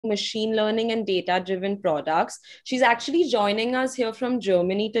machine learning and data-driven products. She's actually joining us here from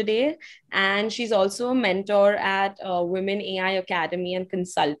Germany today, and she's also a mentor at Women AI Academy and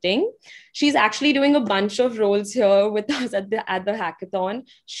Consulting. She's actually doing a bunch of roles here with us at the hackathon.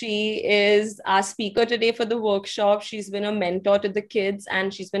 She is our speaker today for the workshop. She's been a mentor to the kids,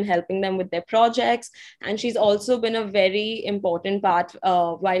 and she's been helping them with their projects. And she's also been a very important part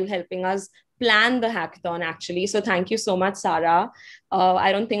while helping us plan the hackathon, actually. So thank you so much, Sarah.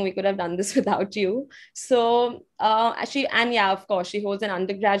 I don't think we could have done this without you. So of course, she holds an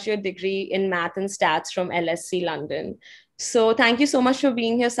undergraduate degree in math and stats from LSC London. So thank you so much for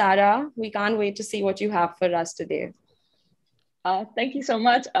being here, Sarah. We can't wait to see what you have for us today. Thank you so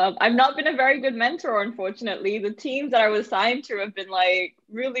much. I've not been a very good mentor, unfortunately. The teams that I was assigned to have been like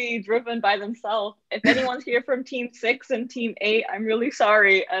really driven by themselves. If anyone's here from team 6 and team 8, I'm really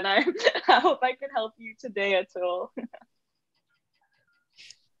sorry. And I hope I can help you today at all.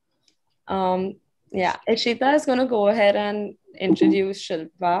 Ishita is going to go ahead and introduce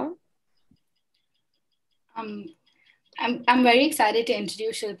Shilpa. I'm very excited to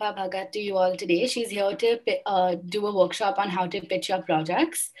introduce Shilpa Bhagat to you all today. She's here to do a workshop on how to pitch your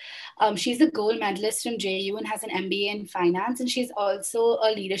projects. She's a gold medalist from JU and has an MBA in finance, and she's also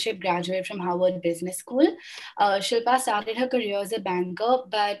a leadership graduate from Harvard Business School. Shilpa started her career as a banker,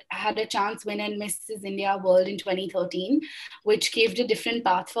 but had a chance win in Mrs. India World in 2013, which gave a different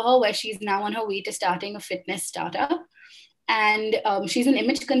path for her, where she's now on her way to starting a fitness startup. And she's an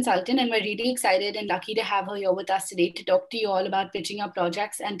image consultant, and we're really excited and lucky to have her here with us today to talk to you all about pitching your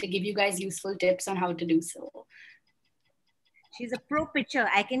projects and to give you guys useful tips on how to do so. She's a pro pitcher,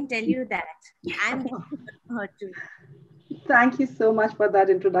 I can tell you that. I'm her too. Thank you so much for that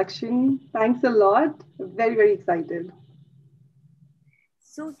introduction. Thanks a lot. Very, very excited.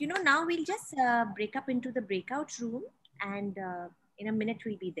 So, now we'll just break up into the breakout room, and in a minute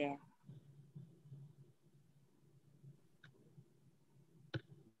we'll be there.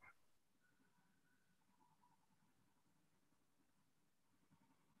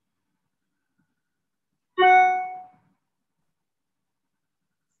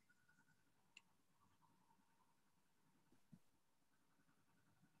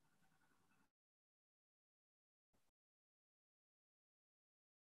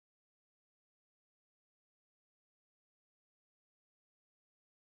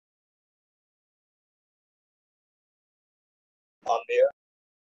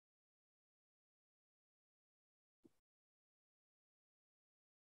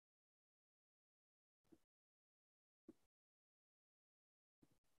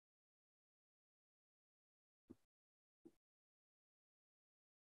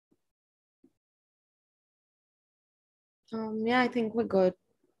 On there. I think we're good.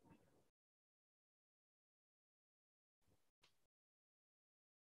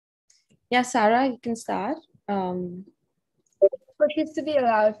 Yeah, Sarah, you can start. But she's to be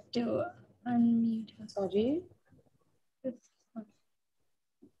allowed to unmute herself. Sorry.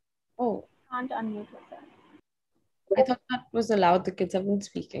 Oh. Can't unmute herself. I thought that was allowed. The kids have been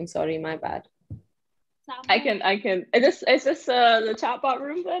speaking. Sorry, my bad. I can. Is this the chatbot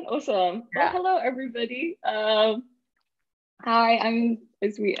room then? Awesome. Yeah. Well, hello everybody. Hi,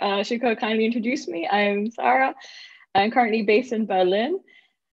 as Shika kindly introduced me, I'm Sarah. I'm currently based in Berlin.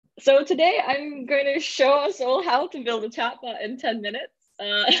 So today I'm going to show us all how to build a chatbot in 10 minutes,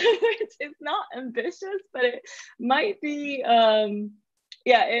 which is not ambitious, but it might be, I'm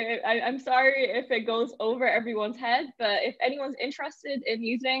sorry if it goes over everyone's head, but if anyone's interested in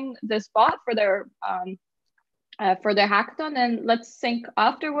using this bot for their hackathon, then let's sync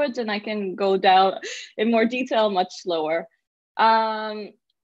afterwards and I can go down in more detail much slower. I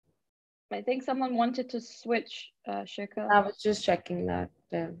think someone wanted to switch, Shika. I was just checking that.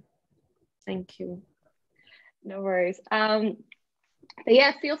 Thank you. No worries. But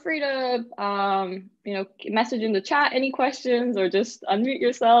yeah, feel free to message in the chat any questions or just unmute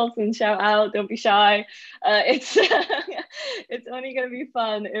yourselves and shout out. Don't be shy. It's it's only gonna be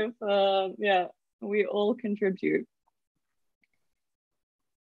fun if we all contribute.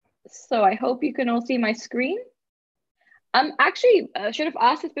 So I hope you can all see my screen. Actually, should have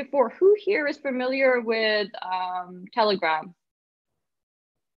asked this before. Who here is familiar with Telegram?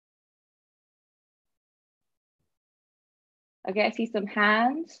 Okay, I see some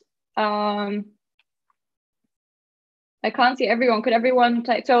hands. I can't see everyone. Could everyone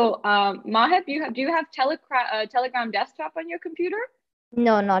type? So, Mahib, do you have Telegram desktop on your computer?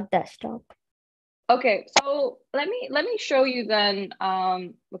 No, not desktop. Okay, so let me show you then.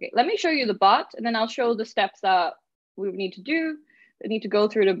 Okay, let me show you the bot, and then I'll show the steps that we need to do. We need to go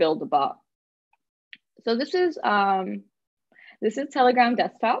through to build the bot. So this is This is Telegram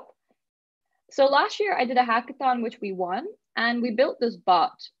desktop. So last year I did a hackathon, which we won, and we built this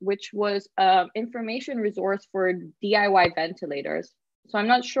bot, which was an information resource for DIY ventilators. So I'm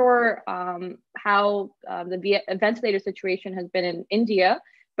not sure how the ventilator situation has been in India,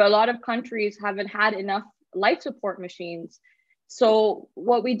 but a lot of countries haven't had enough life support machines. So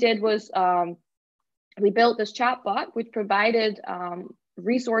what we did was we built this chatbot, which provided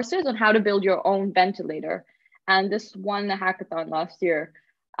resources on how to build your own ventilator. And this won the hackathon last year.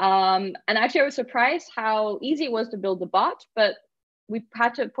 And actually I was surprised how easy it was to build the bot, but we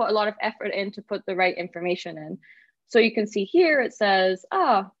had to put a lot of effort in to put the right information in. So you can see here, it says,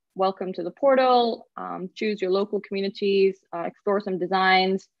 welcome to the portal, choose your local communities, explore some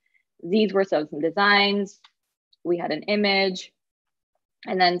designs. These were some designs. We had an image,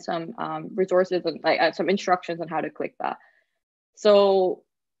 and then some resources and like some instructions on how to click that. So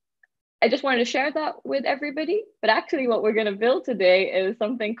I just wanted to share that with everybody. But actually what we're gonna build today is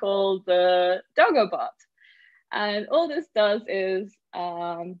something called the Doggo Bot. And all this does is,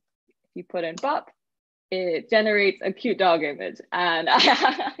 if you put in bop, it generates a cute dog image. And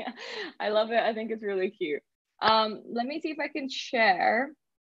I love it, I think it's really cute. Let me see if I can share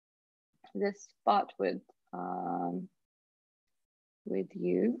this bot with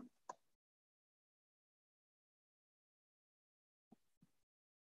you.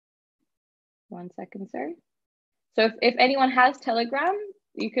 One second, sir. So if anyone has Telegram,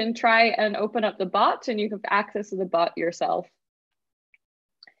 you can try and open up the bot and you have access to the bot yourself.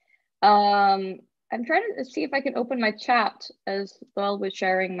 I'm trying to see if I can open my chat as well with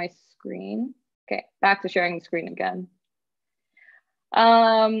sharing my screen. Okay, back to sharing the screen again.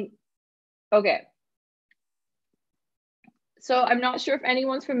 Okay. So I'm not sure if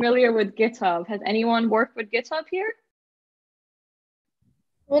anyone's familiar with GitHub. Has anyone worked with GitHub here?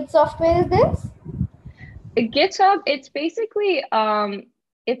 Which software is this? GitHub, it's basically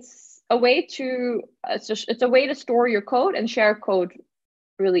it's a way to it's a way to store your code and share code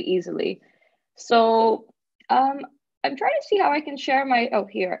really easily. So I'm trying to see how I can share my, oh,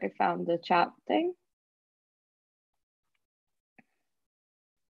 here I found the chat thing.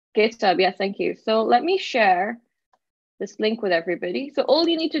 GitHub, yes, thank you. So let me share this link with everybody. So all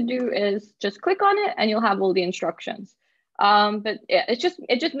you need to do is just click on it and you'll have all the instructions. But it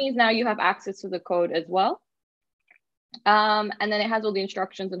just means now you have access to the code as well. And then it has all the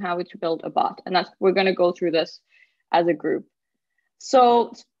instructions on how to build a bot. And we're going to go through this as a group.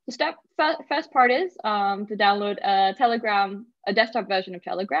 So the first part is to download a desktop version of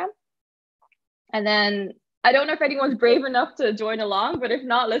Telegram. And then I don't know if anyone's brave enough to join along, but if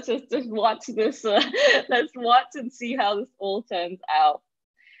not, let's just watch this. Let's watch and see how this all turns out.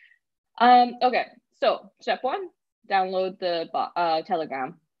 Okay, so step one, download the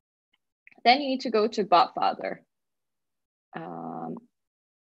Telegram. Then you need to go to BotFather. And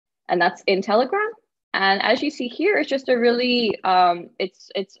that's in Telegram. And as you see here, it's just a really,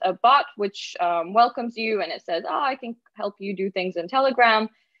 it's a bot which welcomes you and it says, oh, I can help you do things in Telegram.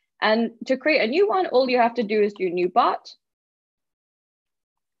 And to create a new one, all you have to do is do new bot.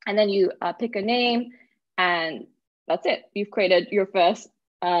 And then you pick a name and that's it. You've created your first,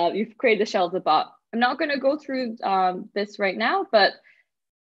 you've created the shell of the bot. I'm not gonna go through this right now, but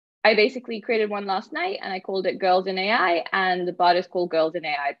I basically created one last night and I called it GirlsinAI and the bot is called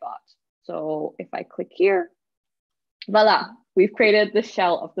GirlsinAI bot. So if I click here, voila, we've created the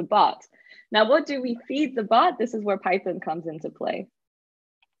shell of the bot. Now, what do we feed the bot? This is where Python comes into play.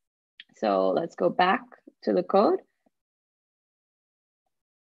 So let's go back to the code.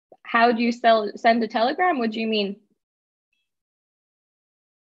 How do you send a Telegram? What do you mean?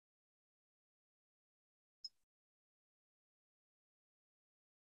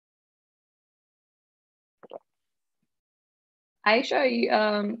 Aisha,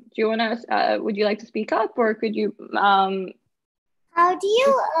 do you want to, would you like to speak up or could you? How do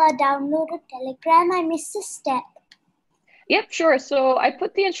you download a Telegram? I missed a step. Yep, sure. So I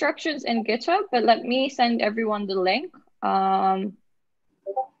put the instructions in GitHub, but let me send everyone the link. That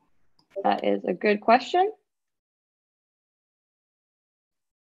is a good question.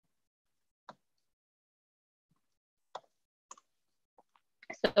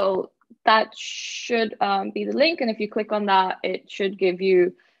 So that should be the link. And if you click on that, it should give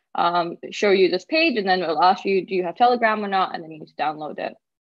you, show you this page, and then it'll ask you, do you have Telegram or not? And then you need to download it.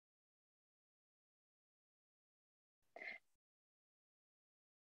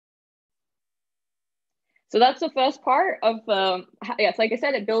 So that's the first part of, yes, like I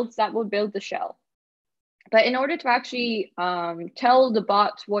said, that will build the shell. But in order to actually tell the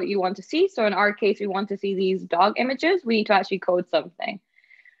bot what you want to see, so in our case, we want to see these dog images, we need to actually code something.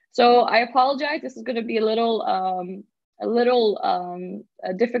 So I apologize, this is going to be a little a little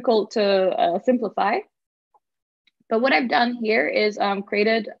difficult to simplify. But what I've done here is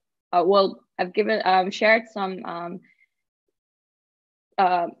created, I've shared some,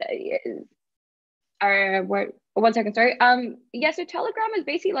 one second, sorry. Yeah, so Telegram is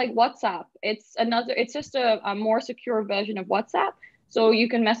basically like WhatsApp. It's just a more secure version of WhatsApp. So you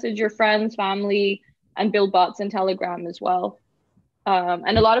can message your friends, family, and build bots in Telegram as well.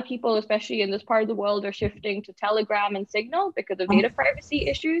 And a lot of people, especially in this part of the world, are shifting to Telegram and Signal because of data privacy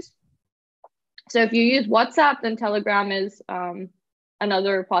issues. So if you use WhatsApp, then Telegram is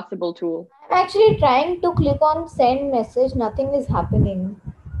another possible tool. I'm actually trying to click on send message. Nothing is happening.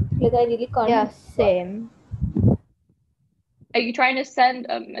 Like I really can't. Yeah, same. Are you trying to send,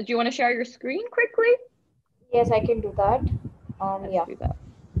 do you want to share your screen quickly? Yes, I can do that. Let's do that.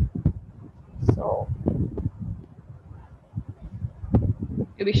 So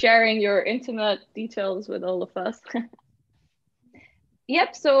you'll be sharing your intimate details with all of us.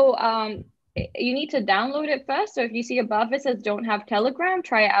 Yep, so you need to download it first. So if you see above it says don't have Telegram,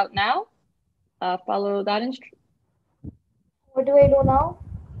 try it out now. Follow that instruction. What do I do now?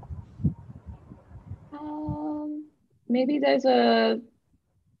 Maybe there's a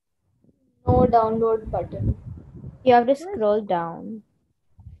no download button. You have to scroll down.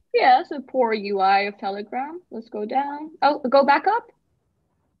 Yeah, so poor UI of Telegram. Let's go down. Oh, go back up.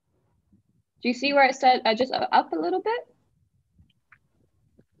 Do you see where it said just up a little bit?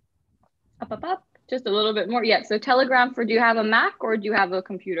 Up. Just a little bit more. Yeah, so Telegram do you have a Mac or do you have a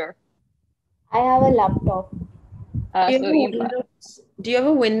computer? I have a laptop. Do you have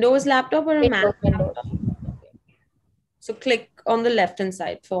a Windows laptop or a Mac? Windows. So click on the left-hand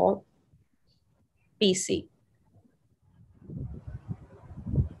side for PC.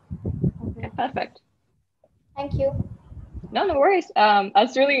 Okay, perfect. Thank you. No worries.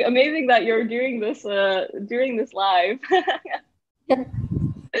 It's really amazing that you're doing this live.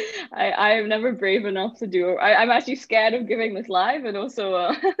 I am never brave enough to do it. I'm actually scared of giving this live, and also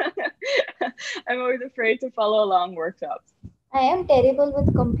I'm always afraid to follow along workshops. I am terrible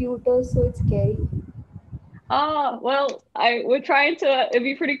with computers, so it's scary. Well, we're trying to. It'd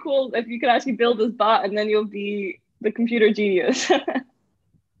be pretty cool if you could actually build this bot, and then you'll be the computer genius.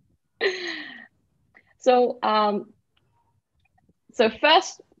 So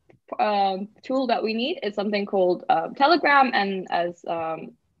first tool that we need is something called Telegram, and so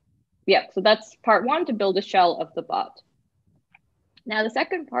that's part one, to build a shell of the bot. Now the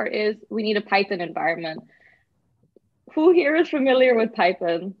second part is we need a Python environment. Who here is familiar with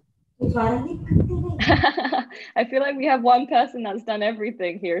Python? I feel like we have one person that's done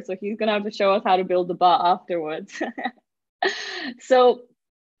everything here, so he's gonna have to show us how to build the bot afterwards. So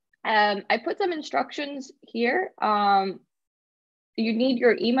I put some instructions here. You need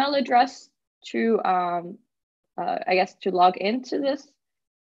your email address to, I guess, to log into this.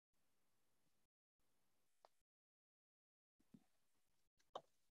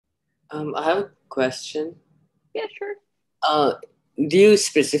 I have a question. Yeah, sure. Do you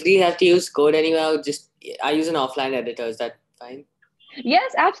specifically have to use code anywhere, or I use an offline editor? Is that fine?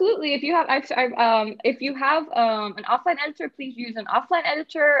 Yes, absolutely. If you have an offline editor, please use an offline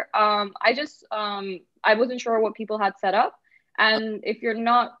editor. I wasn't sure what people had set up, and if you're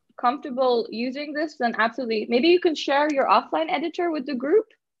not comfortable using this, then absolutely. Maybe you can share your offline editor with the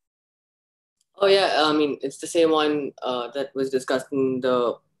group. Oh yeah, I mean it's the same one that was discussed in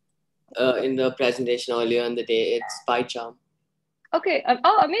the presentation earlier in the day. It's PyCharm. Okay.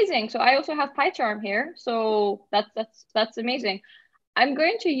 Oh, amazing. So I also have PyCharm here. So that's amazing. I'm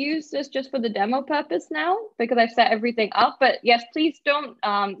going to use this just for the demo purpose now because I've set everything up. But yes, please don't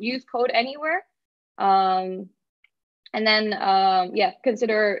use code anywhere. And then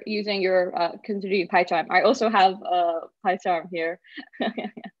consider using your PyCharm. I also have PyCharm here.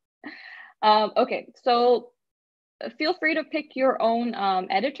 Okay, so feel free to pick your own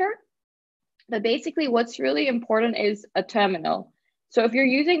editor. But basically, what's really important is a terminal. So if you're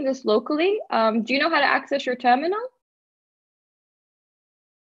using this locally, do you know how to access your terminal?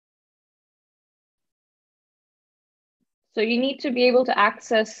 So you need to be able to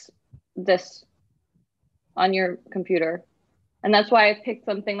access this on your computer. And that's why I picked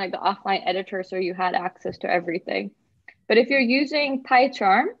something like the offline editor so you had access to everything. But if you're using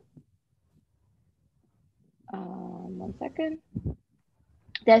PyCharm, one second.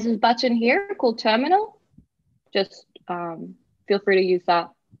 There's this button here called terminal. Just feel free to use that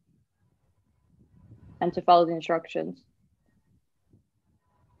and to follow the instructions.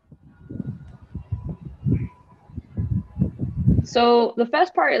 So the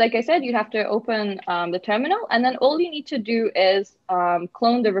first part, like I said, you have to open the terminal, and then all you need to do is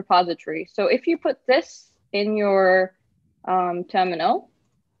clone the repository. So if you put this in your terminal.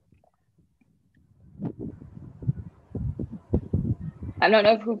 I don't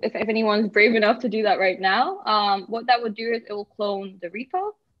know if anyone's brave enough to do that right now. What that would do is it will clone the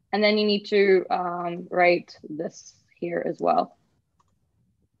repo, and then you need to write this here as well.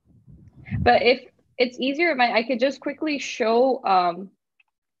 But if it's easier, I could just quickly show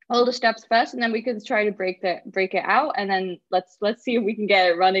all the steps first, and then we could try to break it out, and then let's see if we can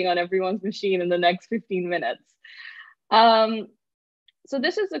get it running on everyone's machine in the next 15 minutes. So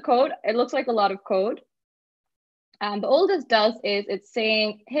this is the code. It looks like a lot of code. But all this does is it's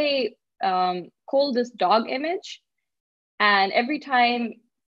saying, hey, call this dog image, and every time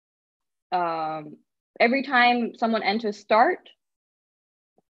someone enters start,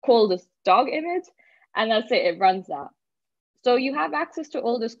 call this dog image, and that's it. It runs that. So you have access to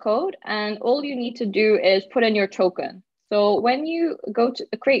all this code, and all you need to do is put in your token. So when you go to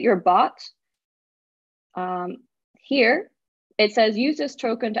create your bot, here, it says use this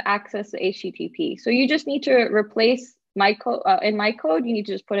token to access the HTTP. So you just need to replace my code. In my code, you need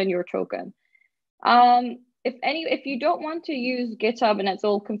to just put in your token. If you don't want to use GitHub and it's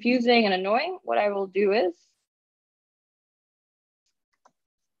all confusing and annoying, what I will do is,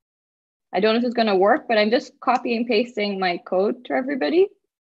 I don't know if it's going to work, but I'm just copy and pasting my code to everybody.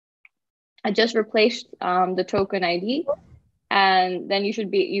 I just replaced the token ID, and then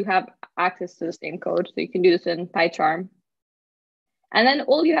you have access to the same code. So you can do this in PyCharm. And then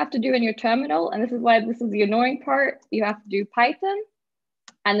all you have to do in your terminal, and this is why this is the annoying part, you have to do Python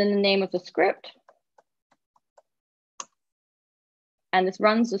and then the name of the script. And this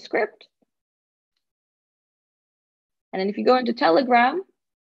runs the script. And then if you go into Telegram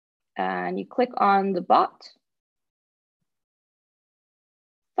and you click on the bot,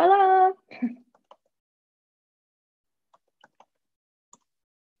 voila!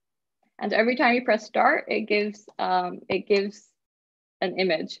 And every time you press start, it gives an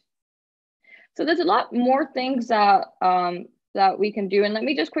image. So there's a lot more things that that we can do. And let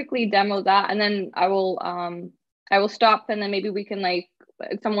me just quickly demo that, and then I will stop, and then maybe we can, like,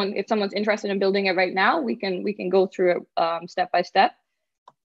 if someone's interested in building it right now, we can go through it step by step.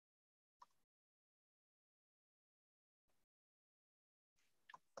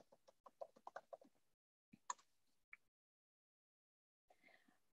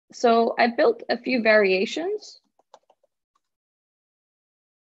 So I built a few variations.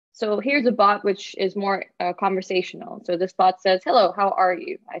 So here's a bot which is more conversational. So this bot says, hello, how are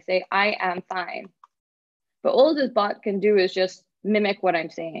you? I say, I am fine. But all this bot can do is just mimic what I'm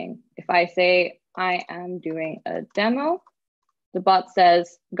saying. If I say, I am doing a demo, the bot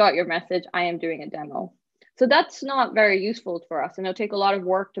says, got your message, I am doing a demo. So that's not very useful for us, and it'll take a lot of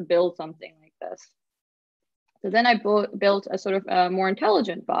work to build something like this. So then I built a sort of more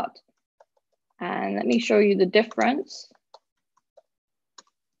intelligent bot. And let me show you the difference.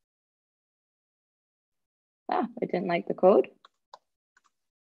 I didn't like the code.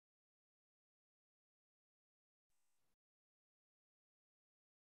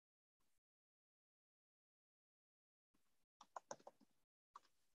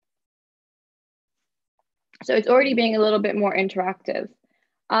 So it's already being a little bit more interactive.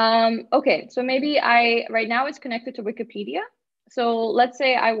 Okay, so maybe right now it's connected to Wikipedia. So let's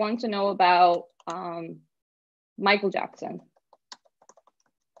say I want to know about Michael Jackson.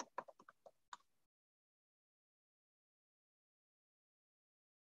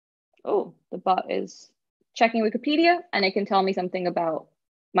 Oh, the bot is checking Wikipedia, and it can tell me something about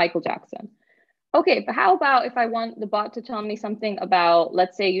Michael Jackson. Okay, but how about if I want the bot to tell me something about,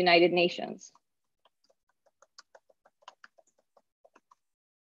 let's say, United Nations?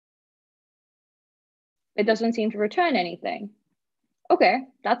 It doesn't seem to return anything. Okay,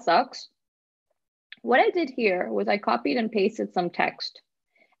 that sucks. What I did here was I copied and pasted some text.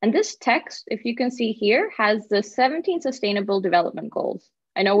 And this text, if you can see here, has the 17 Sustainable Development Goals.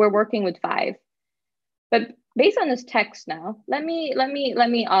 I know we're working with 5, but based on this text now, let me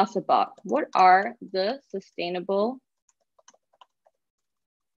ask the bot, what are the sustainable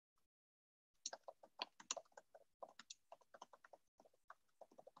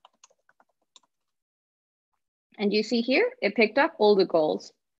and you see here, it picked up all the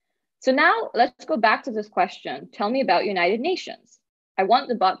goals. So now let's go back to this question. Tell me about United Nations. I want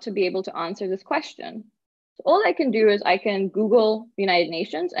the bot to be able to answer this question. So all I can do is I can Google United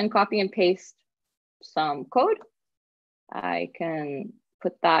Nations and copy and paste some code. I can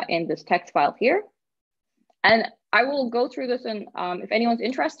put that in this text file here. And I will go through this, and if anyone's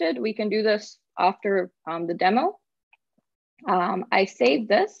interested, we can do this after the demo. I save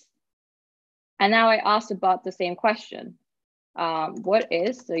this, and now I ask the bot the same question. What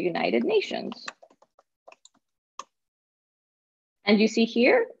is the United Nations? And you see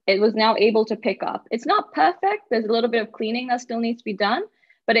here, it was now able to pick up. It's not perfect. There's a little bit of cleaning that still needs to be done,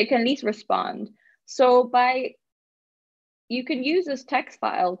 but it can at least respond. So you can use this text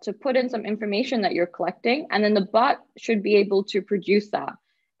file to put in some information that you're collecting, and then the bot should be able to produce that.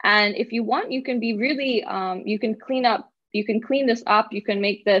 And if you want, you can be really, you can clean this up. You can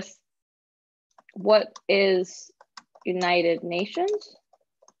make this, what is United Nations?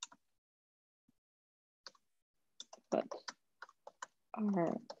 What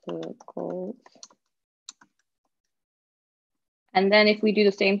are the goals? And then if we do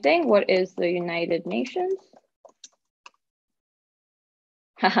the same thing, what is the United Nations?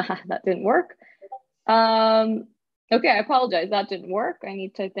 That didn't work. Okay, I apologize. That didn't work. I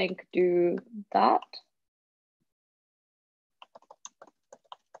need to, I think, do that.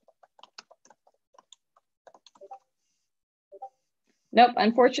 Nope,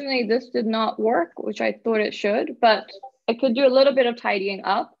 unfortunately, this did not work, which I thought it should, but I could do a little bit of tidying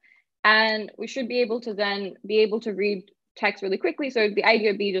up, and we should be able to then be able to read text really quickly. So the idea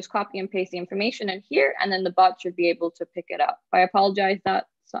would be just copy and paste the information in here, and then the bot should be able to pick it up. I apologize, that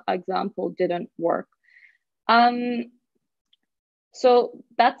example didn't work. So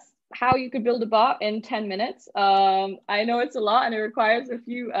that's how you could build a bot in 10 minutes. I know it's a lot and it requires a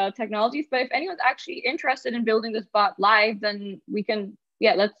few technologies, but if anyone's actually interested in building this bot live, then we can,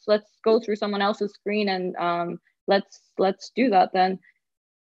 yeah, let's go through someone else's screen and let's do that then.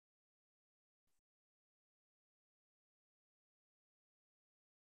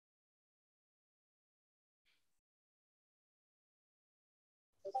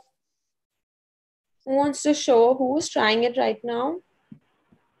 Who wants to show who's trying it right now?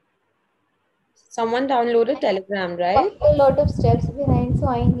 Someone downloaded Telegram, right? A lot of steps behind, so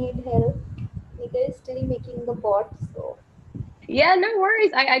I need help. Nika is still making the bot, so. Yeah, no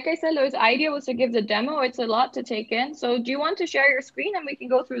worries. Like I said, the idea was to give the demo. It's a lot to take in. So do you want to share your screen and we can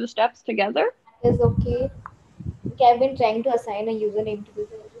go through the steps together? Is okay. I've been trying to assign a username to this.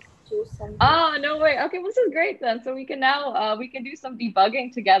 I'll just choose something. Oh, no way. Okay, well, this is great then. So we can now, we can do some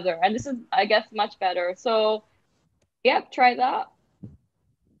debugging together. And this is, I guess, much better. So yeah, try that.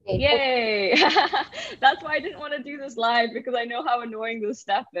 Yay. That's why I didn't want to do this live, because I know how annoying this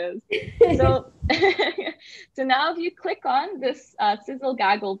step is. So, so now if you click on this Sizzle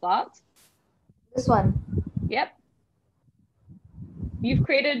Gaggle bot. This one. Yep. You've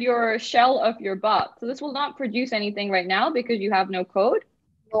created your shell of your bot. So this will not produce anything right now because you have no code.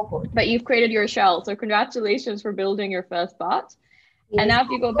 No code. But you've created your shell. So congratulations for building your first bot. Yes. And now if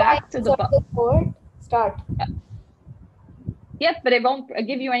you go back to the bot. Start. Yep, but it won't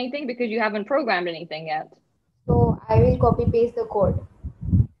give you anything because you haven't programmed anything yet. So I will copy paste the code.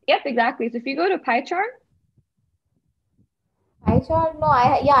 Yep, exactly. So if you go to PyCharm. PyCharm? No,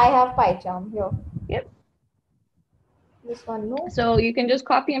 I have PyCharm here. Yep. This one, no. So you can just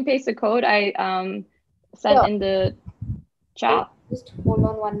copy and paste the code I sent in the chat. Just hold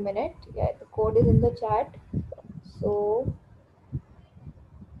on 1 minute. Yeah, the code is in the chat. So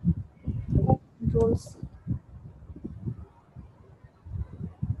Control C.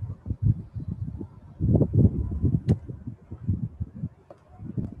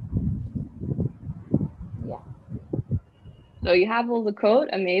 Yeah. So you have all the code,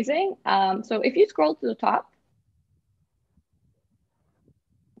 amazing. So if you scroll to the top.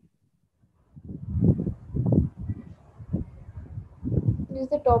 Use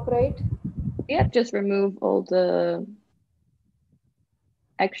the top right. Yep, just remove all the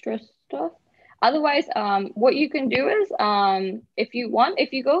extra stuff. Otherwise, what you can do is, if you want,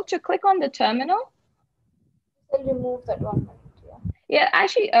 if you go to click on the terminal. I'll remove that 1 minute. Yeah,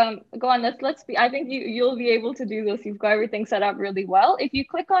 actually, go on. Let's be. I think you'll be able to do this. You've got everything set up really well. If you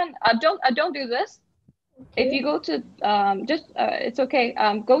click on, don't do this. Okay. If you go to it's okay.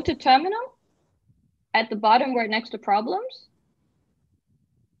 Go to terminal. At the bottom, where next to problems.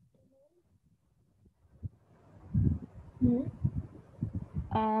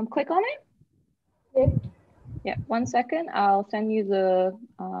 Click on it. Yep. Yeah. 1 second. I'll send you the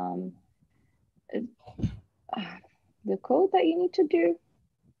code that you need to do.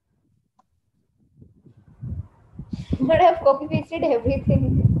 But I've copy pasted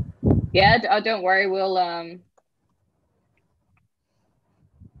everything. Yeah, don't worry. We'll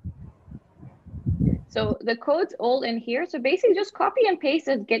So the code's all in here. So basically, just copy and paste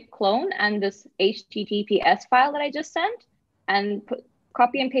this git clone and this HTTPS file that I just sent, and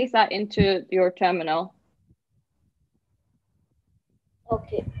copy and paste that into your terminal.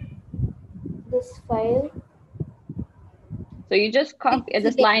 Okay. This file. So you just copy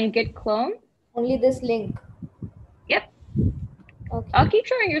this line git clone. Only this link. Yep. Okay. I'll keep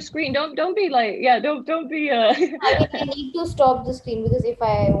sharing your screen. Don't be like, yeah, don't be I need to stop the screen because if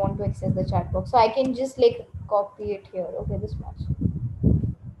I want to access the chat box, so I can just like copy it here. Okay, this much.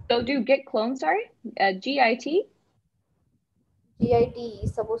 So do git clone, sorry, git. Git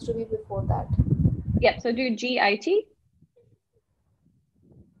is supposed to be before that. Yep. So do git.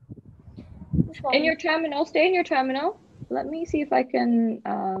 In your terminal, stay in your terminal. Let me see if I can.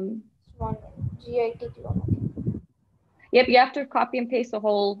 One git clone. Okay. Yep, you have to copy and paste the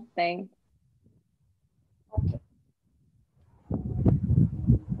whole thing. Okay.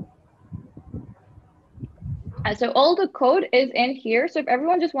 And so all the code is in here. So if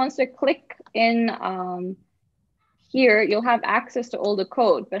everyone just wants to click in here, you'll have access to all the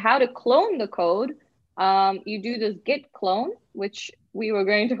code. But how to clone the code, you do this git clone, which we were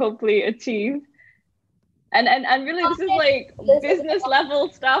going to hopefully achieve. And really, this is like business level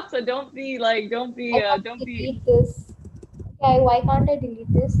stuff. So don't be. Delete this. Okay, why can't I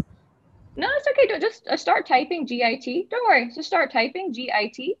delete this? No, it's okay. Don't just start typing git. Don't worry. Just start typing git.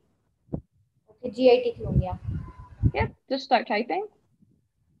 Okay, git clone, yeah. Yep, just start typing.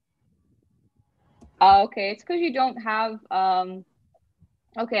 Okay, it's because you don't have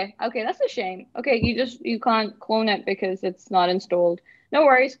okay, that's a shame. Okay, you can't clone it because it's not installed. No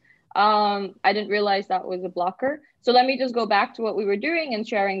worries. I didn't realize that was a blocker. So let me just go back to what we were doing and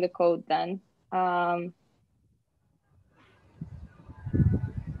sharing the code then.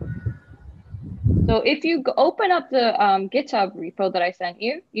 So if you open up the GitHub repo that I sent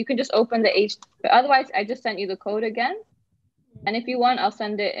you, you can just open the but otherwise I just sent you the code again. And if you want, I'll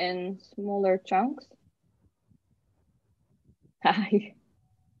send it in smaller chunks. Hi.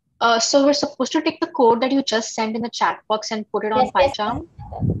 So we're supposed to take the code that you just sent in the chat box and put it on PyCharm?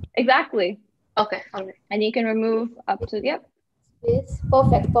 Exactly. Okay, all right. And you can remove up to, yep. Yes,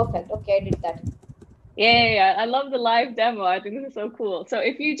 perfect. Okay, I did that. Yeah, I love the live demo. I think this is so cool. So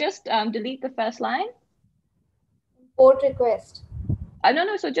if you just delete the first line. Import request.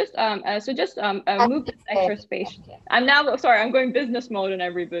 No, so just move this extra space. Okay. I'm going business mode on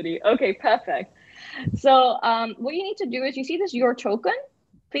everybody. Okay, perfect. So what you need to do is, you see this your token?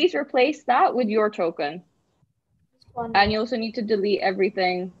 Please replace that with your token. And you also need to delete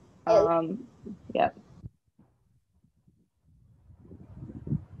everything. Yep.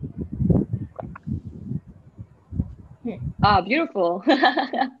 Beautiful.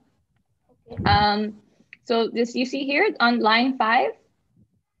 Okay. So this you see here on line 5.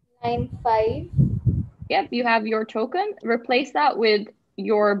 Line 5. Yep, you have your token. Replace that with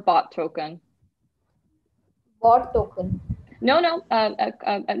your bot token. Bot token. No.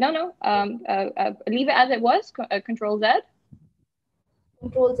 Leave it as it was. Control Z.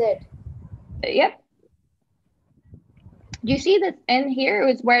 Control Z. Yep. You see that in here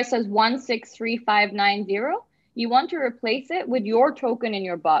is where it says 163590. You want to replace it with your token in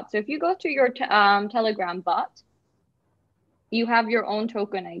your bot. So if you go to your Telegram bot, you have your own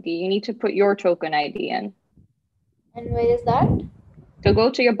token ID. You need to put your token ID in. And where is that? So go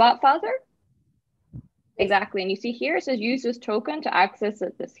to your bot browser. Exactly. And you see here, it says use this token to access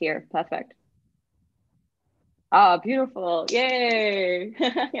this here. Perfect. Beautiful. Yay.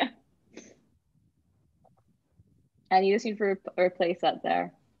 Yeah. And you just need to replace that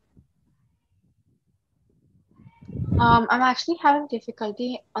there. I'm actually having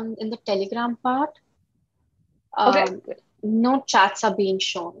difficulty in the Telegram part. Okay. No chats are being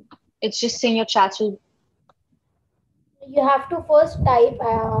shown. It's just saying your chats will. You have to first type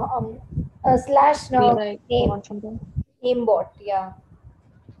name bot. Yeah.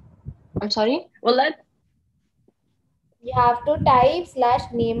 I'm sorry. Well, you have to type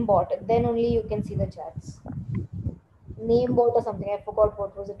 /name bot. Then only you can see the chats. Name bot or something. I forgot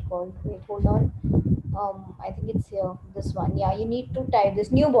what was it called. Wait, hold on. I think it's here. This one. Yeah, you need to type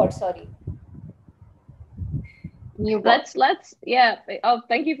this new bot. Sorry. Let's yeah. Oh,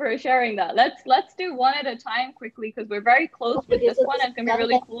 thank you for sharing that. Let's do one at a time quickly because we're very close with this one. It's gonna be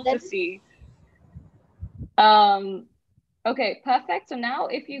really cool to see. Okay, perfect. So now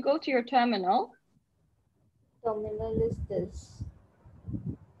if you go to your terminal. Terminal is this.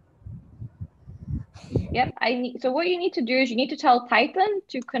 Yep, so what you need to do is you need to tell Python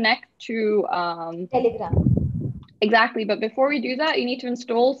to connect to Telegram. Exactly, but before we do that, you need to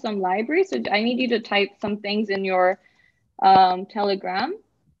install some libraries. So I need you to type some things in your Telegram.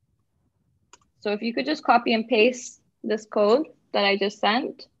 So if you could just copy and paste this code that I just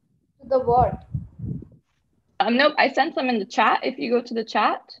sent. The what? Nope, I sent them in the chat. If you go to the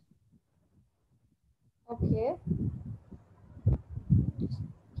chat. Okay.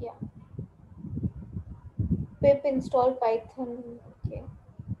 Yeah. Pip install Python. Okay.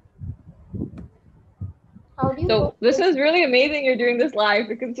 How do you So this is really amazing you're doing this live,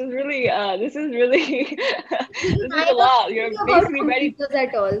 because this is really this is a lot. You're basically ready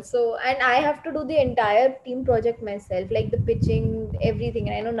at all. So, and I have to do the entire team project myself, like the pitching, everything,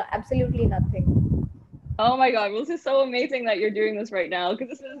 and I know absolutely nothing. Oh my God, well, this is so amazing that you're doing this right now,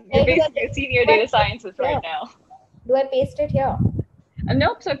 because you're basically a senior data scientist right now. Do I paste it here?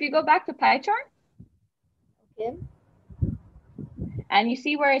 Nope. So if you go back to PyCharm, okay, and you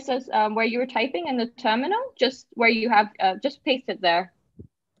see where it says where you were typing in the terminal, just where you have, just paste it there.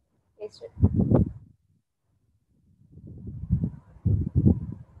 Paste it.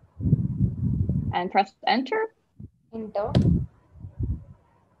 And press enter. Enter.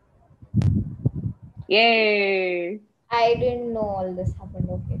 Yay! I didn't know all this happened.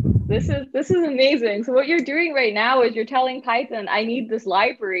 Okay. This is amazing. So what you're doing right now is you're telling Python, I need this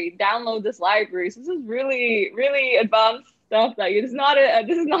library, download this library. So this is really, really advanced stuff that this is not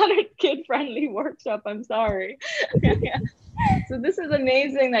a kid-friendly workshop. I'm sorry. So this is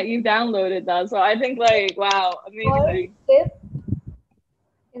amazing that you downloaded that. So I think, like, wow, amazing.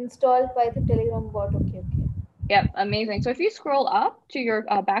 Install Python Telegram bot. Okay. Yep, amazing. So if you scroll up to your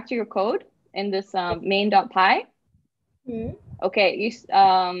back to your code in this main.py. Okay,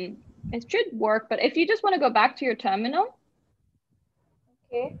 it should work, but if you just want to go back to your terminal.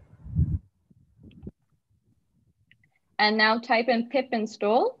 Okay. And now type in pip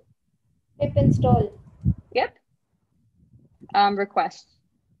install. Pip install. Yep. Request.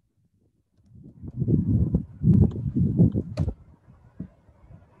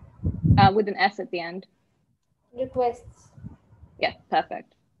 With an S at the end. Requests. Yeah,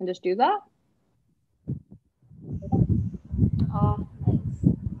 perfect. And just do that. Nice.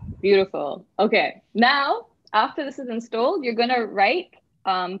 Beautiful. Okay, now after this is installed, you're gonna write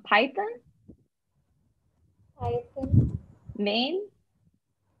Python main,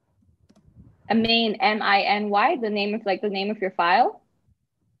 main M-I-N-Y, the name of your file.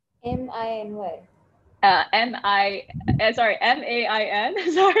 M-I-N-Y. M-A-I-N. Sorry,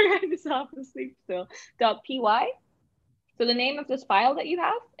 I just have to sleep still. .py. So the name of this file that you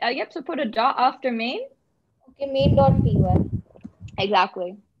have. Yep. So put a dot after main. Okay, main.py.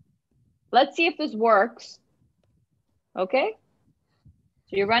 Exactly. Let's see if this works. Okay.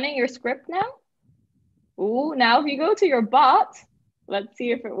 So you're running your script now. Ooh, now if you go to your bot, let's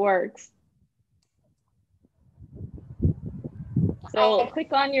see if it works. So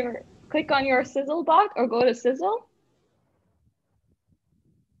click on your Sizzle bot or go to Sizzle.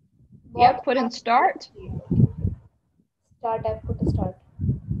 Yep, put in start. Start, I've put a start.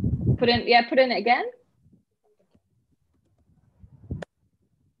 Put in again.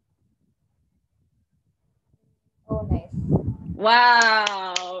 Oh, nice.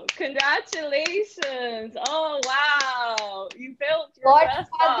 Wow, congratulations. Oh, wow. You built your best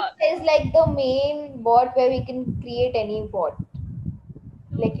bot. Is like the main bot where we can create any bot.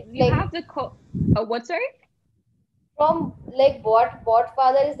 Like you have the code. Oh, what, sorry? From like bot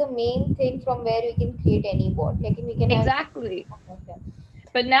father is the main thing from where we can create any bot. Like we can exactly.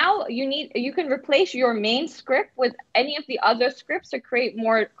 But now you can replace your main script with any of the other scripts to create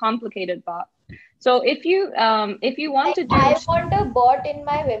more complicated bots. So if you want to do, I want a bot in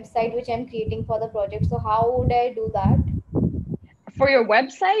my website which I'm creating for the project. So how would I do that? For your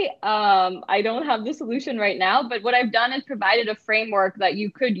website, I don't have the solution right now, but what I've done is provided a framework that you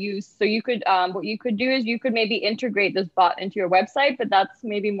could use. So you could, what you could do is you could maybe integrate this bot into your website, but that's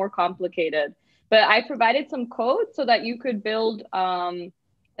maybe more complicated. But I provided some code so that you could build a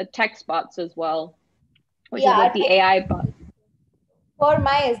text bots as well, which is what the AI bot. For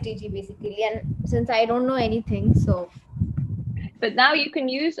my SDG basically, and since I don't know anything, so. But now you can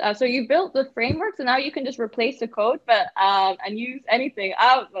use, so you built the framework, so now you can just replace the code, but and use anything.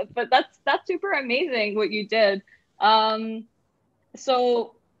 But that's super amazing what you did.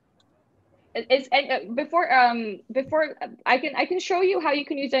 So it's before I can show you how you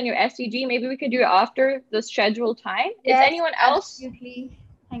can use it on your SDG. Maybe we can do it after the scheduled time. Yes, is anyone else? Absolutely.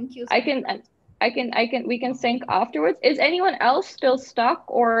 Thank you. So we can sync afterwards. Is anyone else still stuck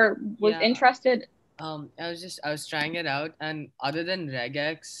or was interested? I was trying it out, and other than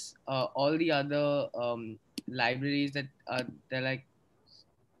regex, all the other libraries that they're like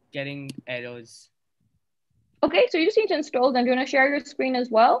getting errors. Okay, so you just need to install them. Do you want to share your screen as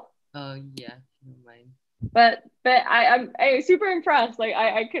well? Yeah, don't mind. But I'm super impressed. Like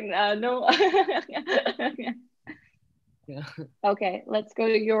I can no. Yeah. Okay, let's go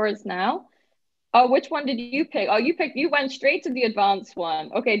to yours now. Oh, which one did you pick? Oh, you went straight to the advanced one.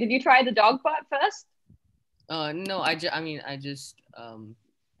 Okay, did you try the dog bot first? No, I just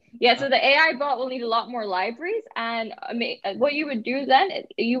Yeah, so the AI bot will need a lot more libraries, and what you would do then,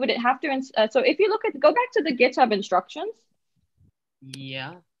 you would have to, so if you go back to the GitHub instructions.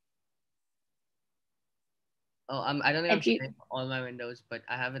 Yeah. Oh, I don't think I'm showing all my windows, but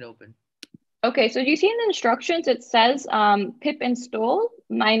I have it open. Okay, so you see in the instructions, it says pip install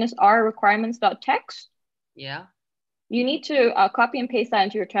 -r requirements.txt. Yeah. You need to copy and paste that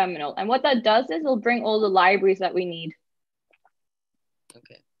into your terminal. And what that does is it'll bring all the libraries that we need.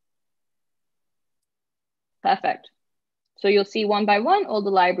 Okay. Perfect. So you'll see one by one, all the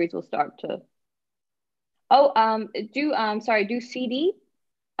libraries will start to. Oh, do CD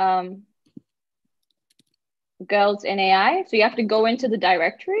GirlsinAI. So you have to go into the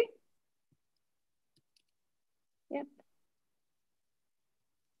directory. Yep.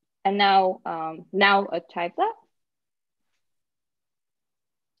 And now type that.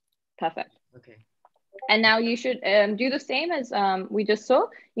 Perfect. Okay. And now you should do the same as we just saw.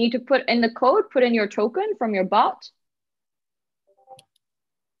 You need to put in the code, put in your token from your bot.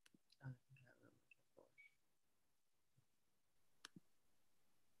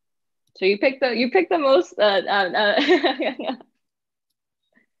 So you pick the most.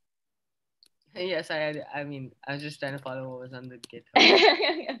 Yes, I mean, I was just trying to follow what was on the GitHub.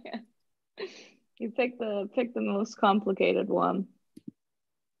 You pick the most complicated one.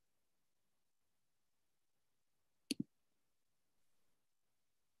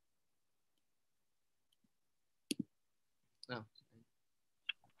 No.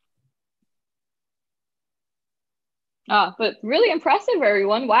 But really impressive,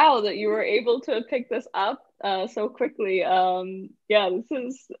 everyone. Wow, that you were able to pick this up so quickly. Yeah, this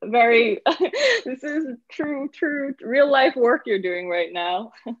is very, this is true real life work you're doing right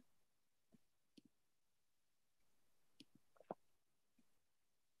now.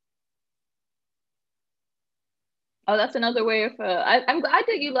 Oh, that's another way of, I'm glad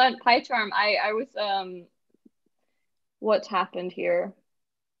that you learned PyCharm. I was, what's happened here?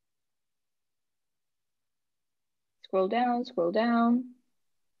 Scroll down, scroll down.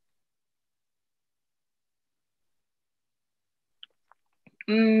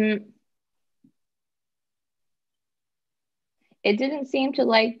 It didn't seem to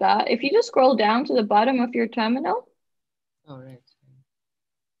like that. If you just scroll down to the bottom of your terminal. All right.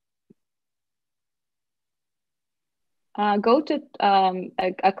 Go to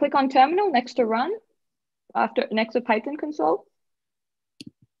click on terminal next to run, next to Python console.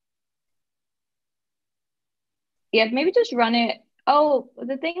 Yeah, maybe just run it. Oh,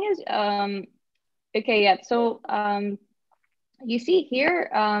 the thing is, okay, yeah. So you see here,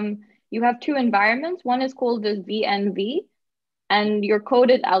 you have two environments. One is called the VNV, and you're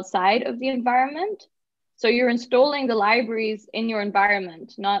coded outside of the environment. So you're installing the libraries in your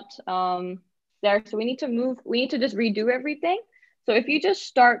environment, not there. So we need to just redo everything. So if you just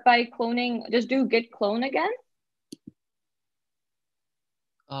start by cloning, just do git clone again.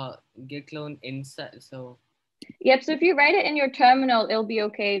 Git clone inside, so. Yep, so if you write it in your terminal, it'll be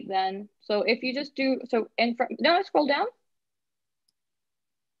okay then. So if you just do, no, scroll down.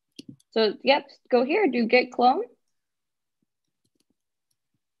 So yep, go here, do git clone.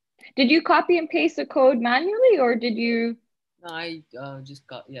 Did you copy and paste the code manually, or did you? No, I just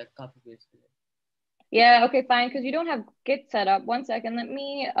copy pasted it. Yeah, okay, fine, because you don't have Git set up. 1 second, let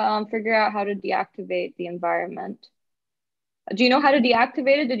me figure out how to deactivate the environment. Do you know how to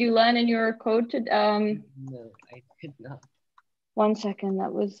deactivate it? Did you learn in your code to? No, I did not. 1 second,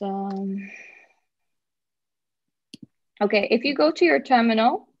 that was okay. If you go to your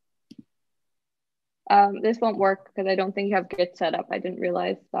terminal, this won't work because I don't think you have Git set up. I didn't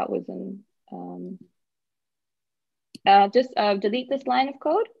realize that was in. Just delete this line of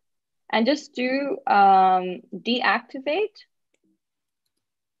code and just do deactivate.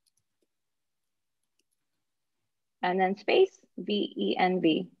 And then space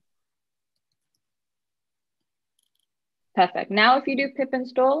VENV. Perfect. Now if you do pip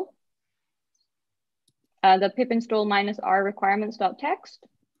install, the pip install -r requirements.txt.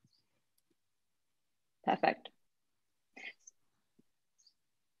 Perfect.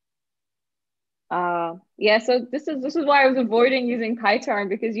 Yeah, so this is why I was avoiding using PyCharm,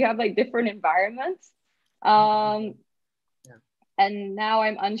 because you have like different environments. And now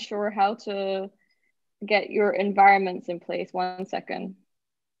I'm unsure how to get your environments in place. 1 second.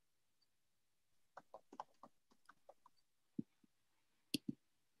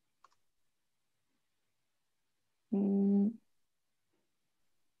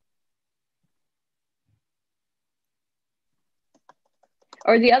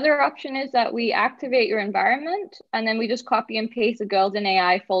 Or the other option is that we activate your environment and then we just copy and paste the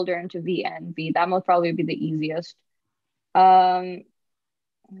GirlsinAI folder into VNV. That will probably be the easiest.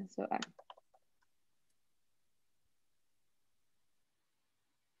 So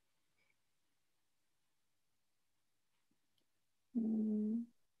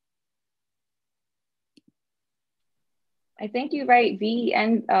I think you write V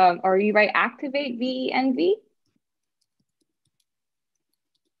and or you write activate V and V.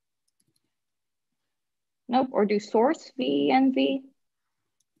 Nope, or do source V and V.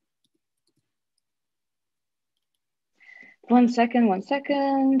 1 second, 1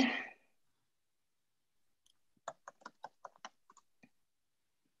 second.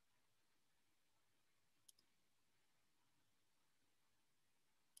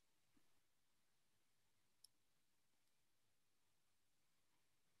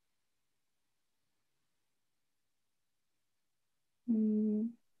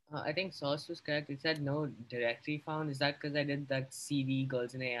 I think source was correct. It said no directory found. Is that because I did that CD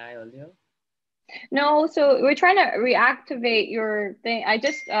Girls in AI earlier? No, so we're trying to reactivate your thing. I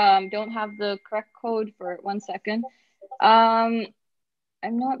just don't have the correct code for it. 1 second. I'm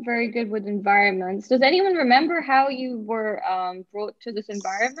not very good with environments. Does anyone remember how you were brought to this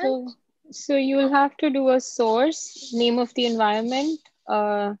environment? So you will have to do a source, name of the environment,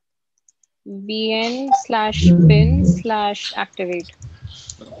 vn/bin/activate.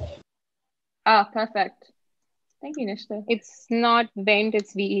 Ah, perfect. Thank you, Nishta. It's not bent,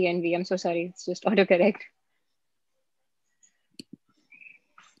 it's VENV. I'm so sorry. It's just autocorrect.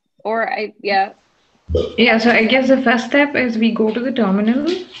 Or yeah. Yeah, so I guess the first step is we go to the terminal.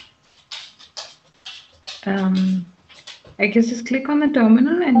 I guess just click on the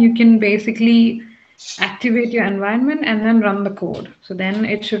terminal and you can basically activate your environment and then run the code. So then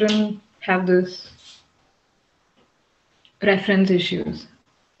it shouldn't have this reference issues.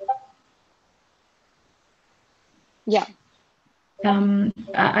 Yeah.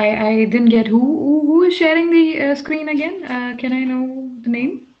 I didn't get who is sharing the screen again? Can I know the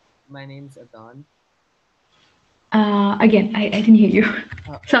name? My name's Adan. Again, I didn't hear you.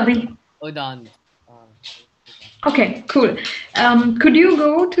 Sorry. Adan. Okay, cool. Could you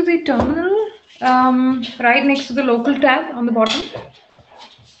go to the terminal right next to the local tab on the bottom?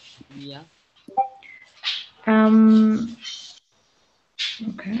 Yeah.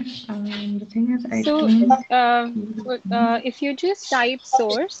 Okay. The thing is, I So don't... if you just type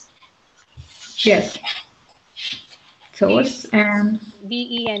source. Yes. Source and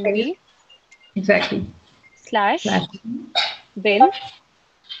VENV. Exactly.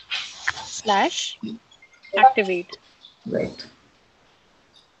 /bin/activate. Right.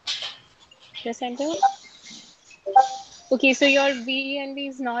 Press enter. Okay, so your VENV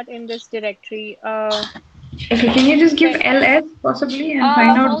is not in this directory. Okay, can you just give ls possibly and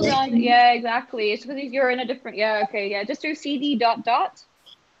find out? Hold on. Yeah, exactly. It's because you're in a different. Yeah, okay. Yeah, just do cd ...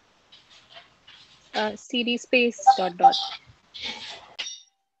 cd space ...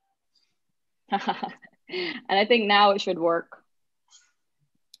 And I think now it should work.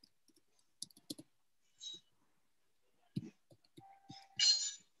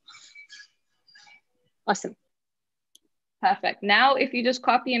 Awesome. Perfect. Now, if you just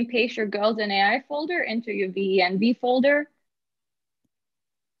copy and paste your Girls in AI folder into your VENV folder.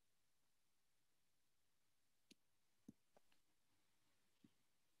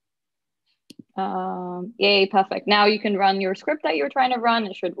 Yay, perfect. Now you can run your script that you were trying to run.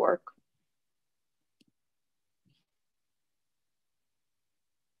 It should work.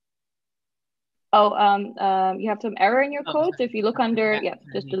 Oh, you have some error in your code. So if you look under, yeah,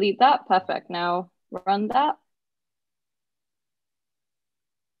 just delete that. Perfect. Now run that.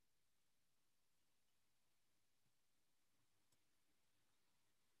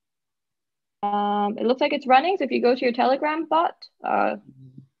 It looks like it's running. So if you go to your Telegram bot,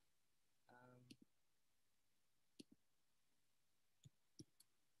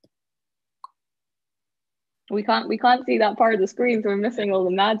 we can't see that part of the screen, so we're missing all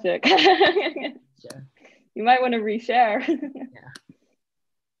the magic. You might want to reshare. Yeah.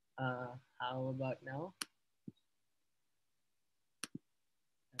 How about now?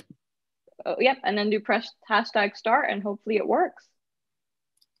 Oh, yep, and then do press #start and hopefully it works.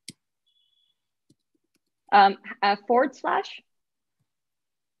 /.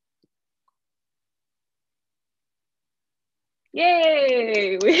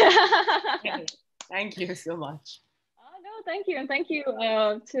 Yay! Thank you so much. No, thank you. And thank you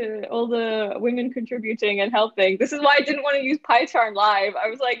to all the women contributing and helping. This is why I didn't want to use PyCharm live. I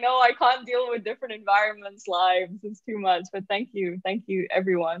was like, no, I can't deal with different environments live. This is too much, but thank you. Thank you,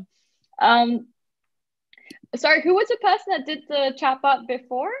 everyone. Sorry, who was the person that did the chatbot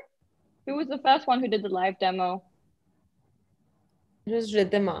before? Who was the first one who did the live demo? It was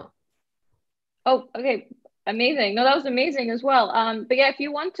Riddhima. Oh, okay. Amazing. No, that was amazing as well. But yeah, if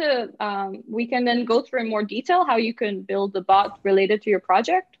you want to, we can then go through in more detail how you can build the bot related to your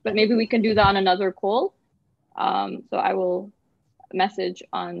project, but maybe we can do that on another call. So I will message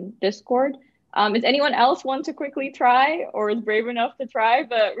on Discord. Does anyone else want to quickly try or is brave enough to try?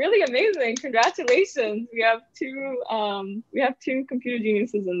 But really amazing. Congratulations. We have two computer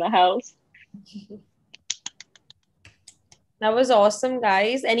geniuses in the house. That was awesome,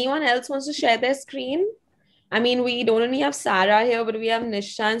 guys. Anyone else wants to share their screen? I mean, we don't only have Sarah here, but we have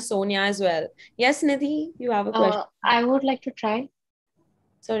Nisha and Sonia as well. Yes, Nidhi, you have a question. I would like to try.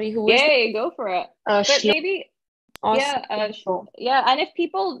 Sorry, who is Yay, go for it. But maybe, awesome. Yeah, and if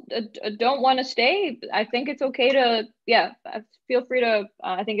people don't want to stay, I think it's okay to, feel free to,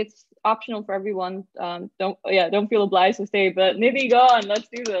 I think it's optional for everyone. Don't feel obliged to stay, but Nidhi, go on, let's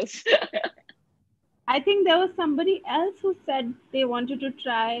do this. I think there was somebody else who said they wanted to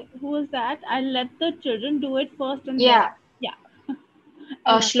try. Who was that? I'll let the children do it first and then. Yeah.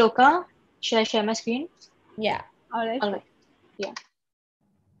 Shloka, should I share my screen? Yeah. All right. Yeah.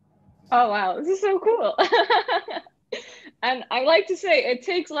 Oh, wow. This is so cool. And I like to say it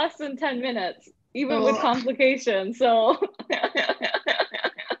takes less than 10 minutes, even with complications. So.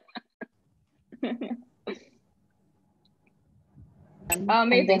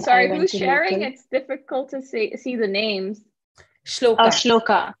 Amazing. Sorry, who's sharing? Local. It's difficult to see the names. Shloka.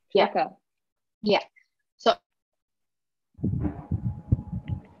 Shloka. Yeah. Yeah. So.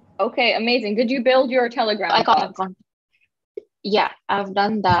 Okay, amazing. Did you build your Telegram bot? Yeah, I've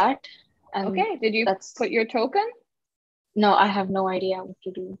done that. Okay, did you put your token? No, I have no idea how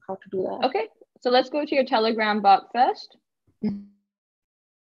to do that. Okay, so let's go to your Telegram bot first.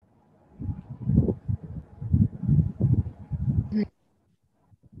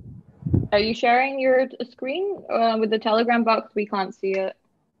 Are you sharing your screen with the Telegram box? We can't see it.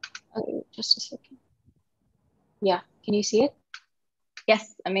 Okay, just a second. Yeah, can you see it?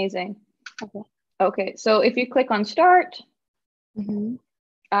 Yes, amazing. Okay. Okay, so if you click on start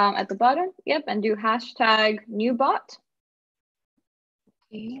at the bottom, and do hashtag new bot.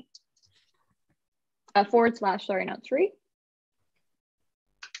 Okay. / sorry, not 3.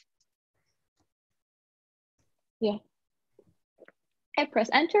 Yeah. Okay, press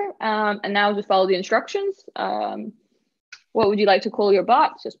enter, and now just follow the instructions. What would you like to call your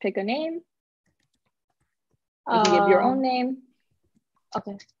bot? Just pick a name. You can give your own name.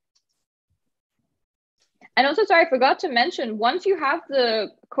 Okay. And also, sorry, I forgot to mention, once you have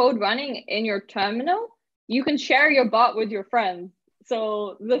the code running in your terminal, you can share your bot with your friends.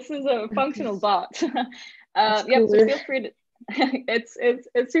 So this is a functional bot. So feel free to. It's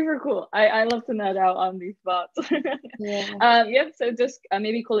super cool. I love to nerd out on these bots. So just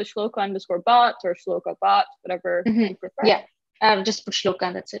maybe call it Shloka_bot or Shloka bot, whatever you prefer. Yeah, just put Shloka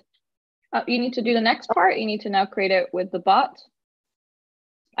and that's it. You need to do the next part. You need to now create it with the bot.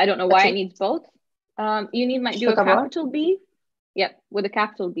 I don't know why it needs both. You might do a capital B. Yep, with a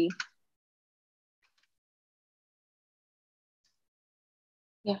capital B.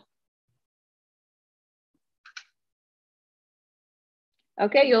 Yeah.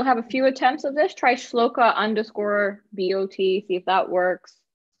 Okay, you'll have a few attempts of this. Try Shloka_bot, see if that works.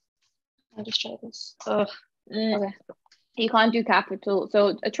 I'll just try this. Okay. You can't do capital.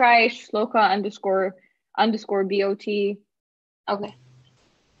 So try Shloka_bot. Okay.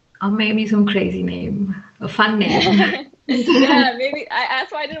 Or maybe some crazy name, a fun name. Yeah, maybe.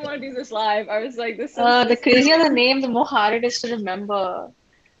 That's why I didn't want to do this live. I was like, this is. The crazier the name, the more harder it is to remember.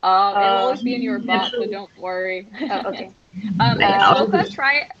 It'll always be in your bot, so don't worry. Okay.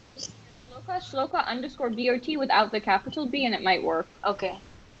 Try Shloka_bot without the capital B, and it might work. Okay.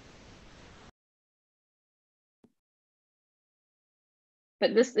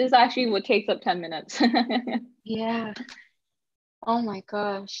 But this is actually what takes up 10 minutes. Yeah. Oh my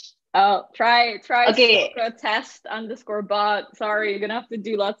gosh. Oh, try Okay. Shloka_test_bot. Sorry, you're gonna have to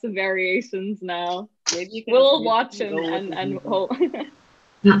do lots of variations now. We'll watch and hope.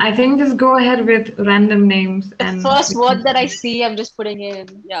 No, I think just go ahead with random names. The first word that I see, I'm just putting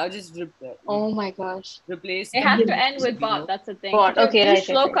in. Yeah, I'll just Oh my gosh. Replace. It has to end with bot. That's the thing. Bot. Okay, right.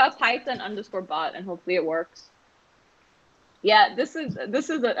 Shloka Python_bot, and hopefully it works. Yeah, this is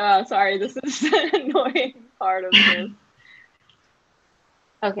sorry, this is the annoying part of this.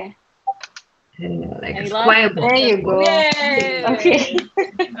 Okay. There you go. Yay! Okay.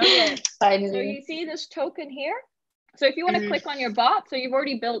 Okay. Finally. So you see this token here? So if you want to click on your bot, so you've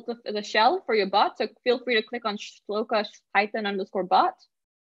already built the shell for your bot, so feel free to click on Shloka Python_bot.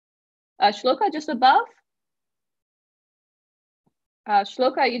 Shloka just above.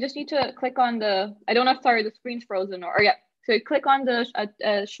 Shloka, you just need to click on the, I don't know if, sorry, the screen's frozen or yeah. So click on the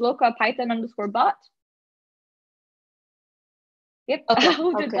Shloka Python_bot. Yep. Okay.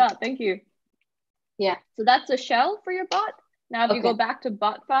 Who did that? Thank you. Yeah. So that's a shell for your bot. Now, if you go back to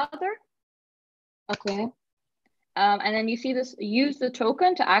bot father. Okay. And then you see this, use the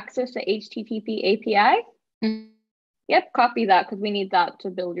token to access the HTTP API. Yep, copy that because we need that to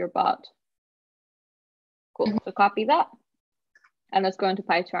build your bot. Cool. So copy that. And let's go into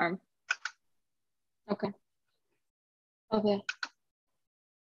PyCharm. Okay. Okay.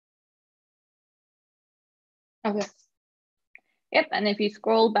 Okay. Yep, and if you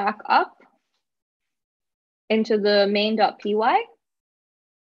scroll back up into the main.py,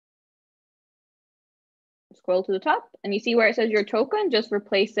 scroll to the top, and you see where it says your token, just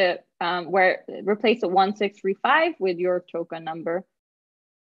replace it replace the 1635 with your token number.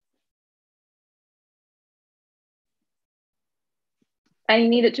 And you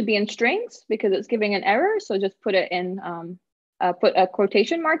need it to be in strings because it's giving an error. So just put it in, put a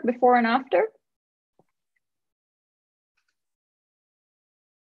quotation mark before and after.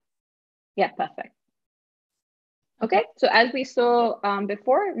 Yeah, perfect. Okay, so as we saw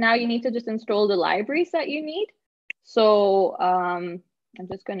before, now you need to just install the libraries that you need. So I'm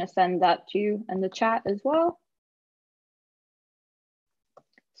just going to send that to you in the chat as well.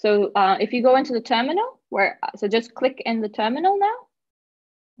 So if you go into the terminal, so just click in the terminal now.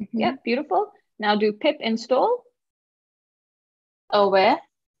 Yep, beautiful. Now do pip install. Oh, where?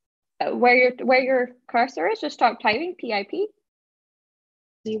 Where your cursor is, just start typing pip.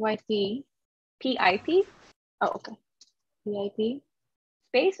 PYP. PIP. Oh, okay. PIP.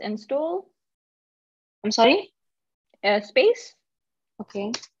 Space install. I'm sorry? Space.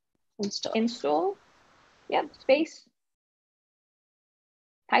 Okay. Install. Install. Yep, space.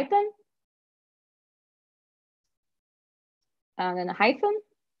 Python. And then a hyphen.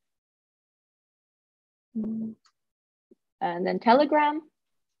 And then Telegram.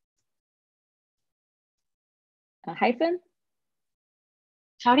 A hyphen.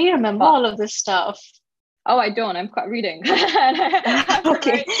 How do you remember all of this stuff? Oh, I don't. I'm reading.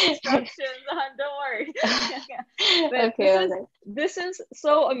 Okay. Instructions. Don't worry. But this is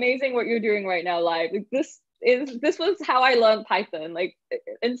so amazing what you're doing right now live. Like, this was how I learned Python. Like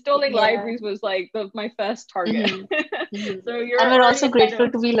installing libraries was like my first target. So you're. And we're also grateful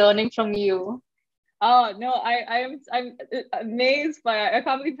to be learning from you. Oh no, I'm amazed by it. I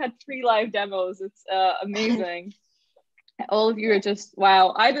can't believe I've had 3 live demos. It's amazing. All of you are just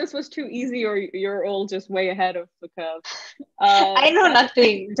wow. Either this was too easy or you're all just way ahead of the curve. I know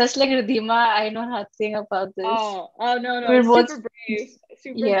nothing. Just like Ridhima, I know nothing about this. Oh no, We're super brave.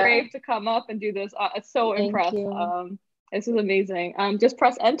 Super brave to come up and do this. It's so impressed. This is amazing. Just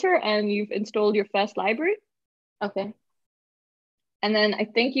press enter and you've installed your first library. Okay. And then I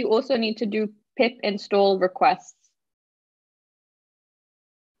think you also need to do pip install requests.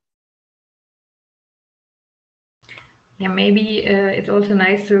 Yeah, maybe it's also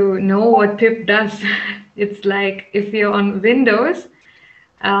nice to know what pip does. It's like if you're on Windows,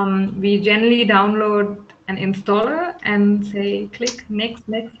 we generally download an installer and say click next,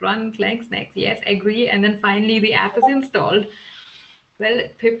 run, next, yes, agree, and then finally the app is installed. Well,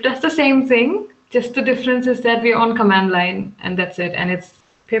 pip does the same thing, just the difference is that we're on command line and that's it. And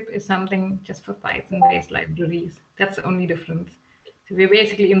pip is something just for Python-based libraries. That's the only difference. So we're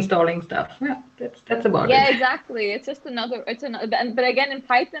basically installing stuff. Yeah, that's about it. Yeah, exactly. It's just another. But again, in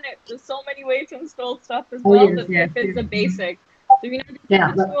Python, there's so many ways to install stuff as well. But pip is the basic. So if you know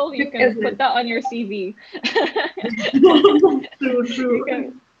pip install, you can put that on your CV.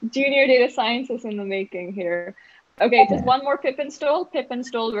 True. Junior data scientist in the making here. Okay, just one more pip install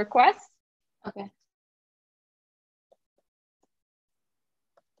request. Okay.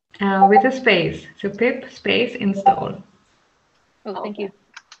 With a space. So pip space install. Oh, thank you.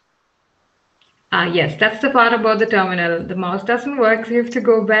 Yes, that's the part about the terminal. The mouse doesn't work, so you have to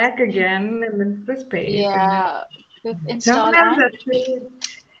go back again and then press space. Yeah. Pip install I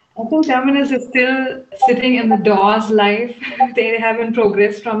think terminals are still sitting in the DOS life. They haven't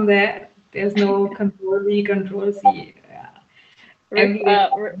progressed from there. There's no control V, control C. We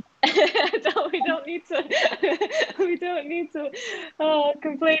don't need to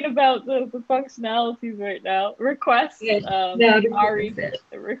complain about the functionalities right now. Request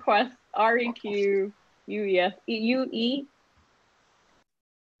request REQUESTS.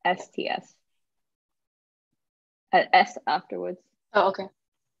 S afterwards. Oh, okay.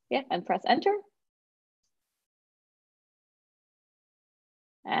 Yeah, and press enter.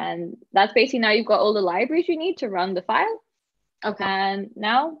 And that's basically now you've got all the libraries you need to run the file. Okay. And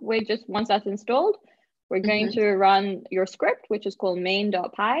now once that's installed, we're going to run your script, which is called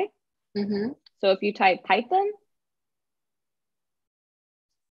main.py. So if you type Python,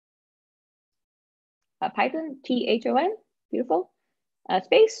 Python, THON, beautiful.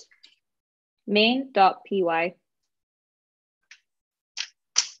 space main.py.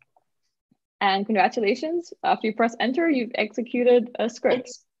 And congratulations, after you press enter, you've executed a script.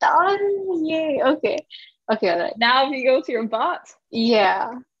 It's done. Yay. Okay. Okay, all right. Now if you go to your bot.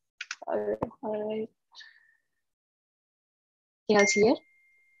 Yeah. All right. Can I see it?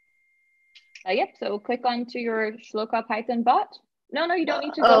 Yep, so click onto your Shloka Python bot. No, you don't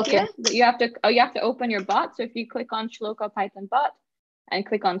need to go here. But you have to open your bot. So if you click on Shloka Python bot and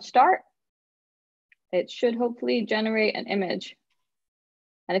click on start, it should hopefully generate an image.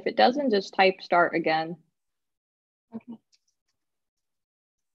 And if it doesn't, just type start again. Okay.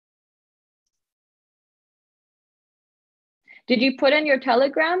 Did you put in your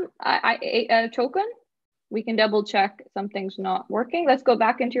Telegram token? We can double check something's not working. Let's go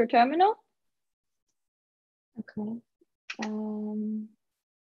back into your terminal. Okay.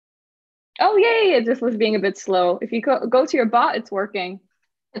 Oh, yeah, this was being a bit slow. If you go to your bot, it's working.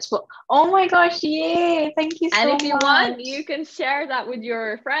 Oh my gosh, yay! Thank you so much. And if you want, you can share that with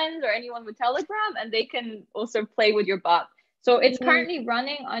your friends or anyone with Telegram, and they can also play with your bot. So it's currently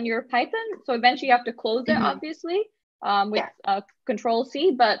running on your Python. So eventually you have to close it, obviously, with Control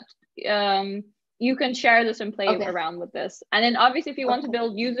C, but you can share this and play around with this. And then obviously if you want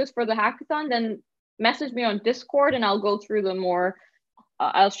to use this for the hackathon, then message me on Discord and I'll go through them more.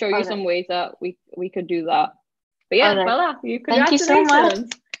 I'll show you some ways that we could do that. But yeah, voila, Thank you so much.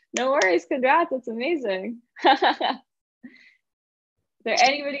 No worries, congrats, that's amazing. Is there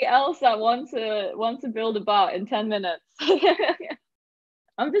anybody else that wants to build a bot in 10 minutes?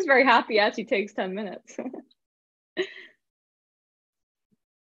 I'm just very happy it actually takes 10 minutes.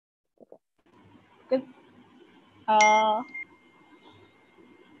 Good.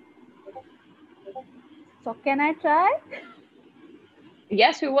 So can I try?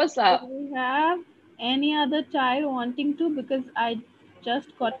 Yes, who was that? Do we have any other child wanting to? Because I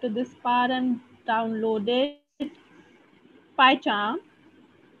just got to this part and downloaded PyCharm.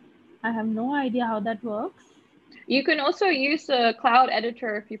 I have no idea how that works. You can also use a cloud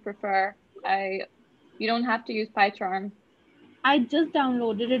editor if you prefer. You don't have to use PyCharm. I just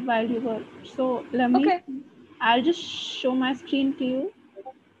downloaded it while you were. So let me. I'll just show my screen to you.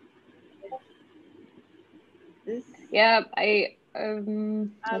 Yeah, I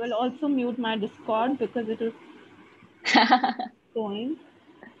will also mute my Discord because it is going.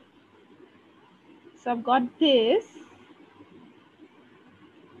 So I've got this.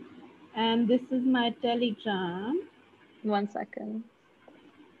 And this is my Telegram. 1 second.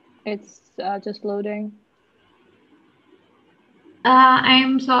 It's just loading.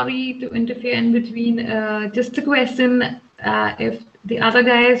 I'm sorry to interfere in between. Just a question, if the other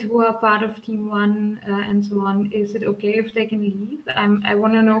guys who are part of Team 1 and so on, is it okay if they can leave? I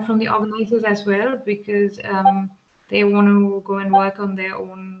want to know from the organizers as well, because they want to go and work on their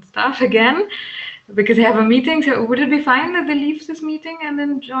own stuff again, because they have a meeting. So would it be fine that they leave this meeting and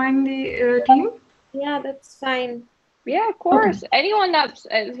then join the team? Yeah, that's fine. Yeah, of course. Anyone that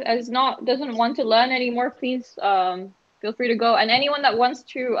doesn't want to learn anymore, please feel free to go. And anyone that wants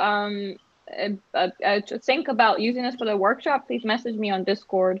to think about using this for the workshop, please message me on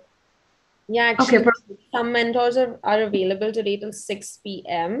Discord. Yeah, actually, some mentors are available today till 6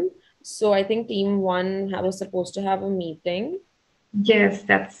 p.m. So I think Team 1 was supposed to have a meeting. Yes,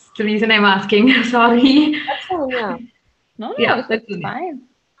 that's the reason I'm asking. Sorry. That's fine, yeah. No, Yeah, that's fine.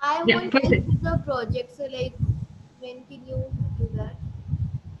 I want help with the project. So like, when can you do that?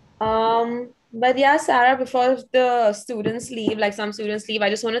 But yeah, Sarah, before the students leave, like some students leave, I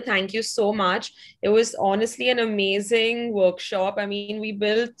just want to thank you so much. It was honestly an amazing workshop. I mean, we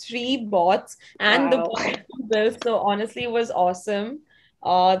built 3 bots and the bot we built. So honestly, it was awesome.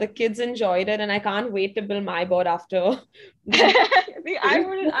 The kids enjoyed it, and I can't wait to build my bot after. I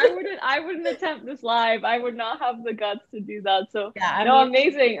wouldn't attempt this live. I would not have the guts to do that. So yeah,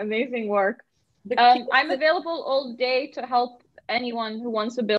 amazing work. I'm available all day to help anyone who wants to build